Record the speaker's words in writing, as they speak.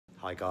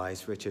Hi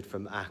guys, Richard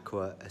from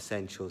Aqua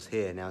Essentials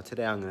here. Now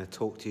today I'm going to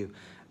talk to you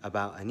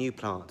about a new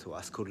plant to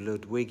us called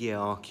Ludwigia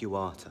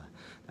arcuata.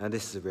 Now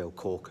this is a real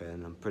corker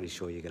and I'm pretty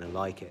sure you're going to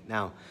like it.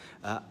 Now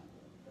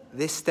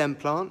this stem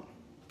plant,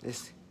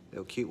 this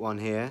little cute one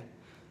here,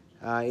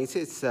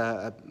 it's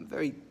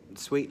very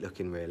sweet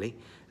looking really.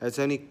 It's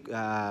only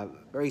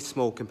very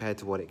small compared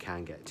to what it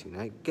can get to. Now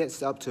it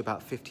gets up to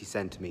about 50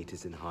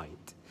 centimeters in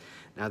height.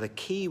 Now the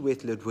key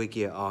with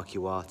Ludwigia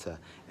arcuata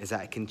is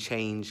that it can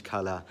change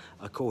colour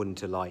according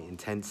to light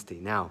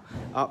intensity. Now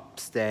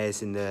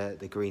upstairs in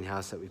the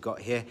greenhouse that we've got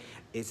here,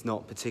 it's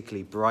not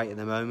particularly bright at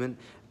the moment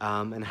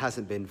and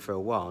hasn't been for a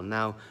while.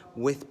 Now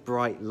with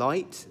bright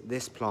light,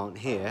 this plant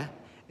here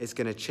is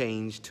going to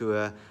change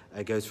to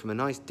it goes from a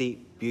nice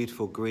deep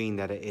beautiful green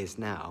that it is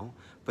now,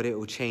 but it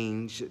will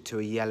change to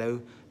a yellow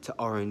to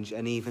orange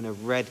and even a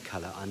red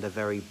colour under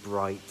very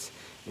bright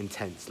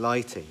intense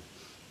lighting.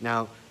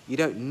 Now you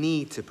don't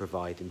need to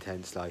provide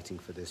intense lighting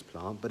for this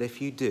plant, but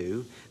if you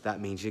do, that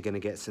means you're going to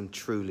get some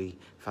truly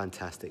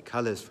fantastic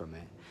colours from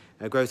it.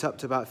 It grows up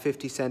to about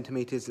 50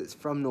 centimetres. It's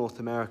from North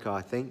America,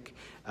 I think.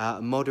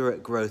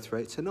 Moderate growth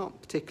rate, so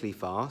not particularly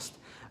fast,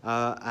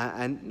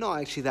 and not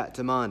actually that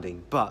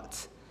demanding,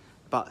 but,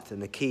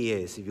 and the key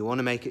is, if you want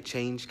to make it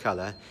change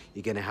colour,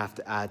 you're going to have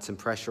to add some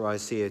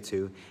pressurised CO2,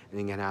 and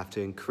you're going to have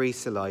to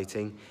increase the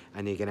lighting,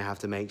 and you're going to have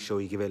to make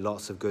sure you give it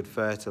lots of good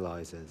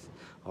fertilisers.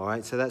 All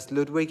right, so that's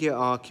Ludwigia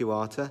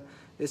arcuata,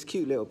 this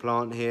cute little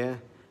plant here,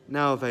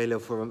 now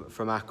available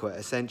from Aqua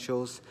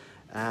Essentials,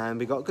 and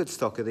we got good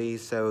stock of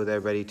these, so they're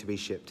ready to be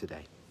shipped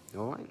today.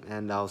 All right,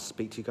 and I'll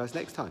speak to you guys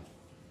next time.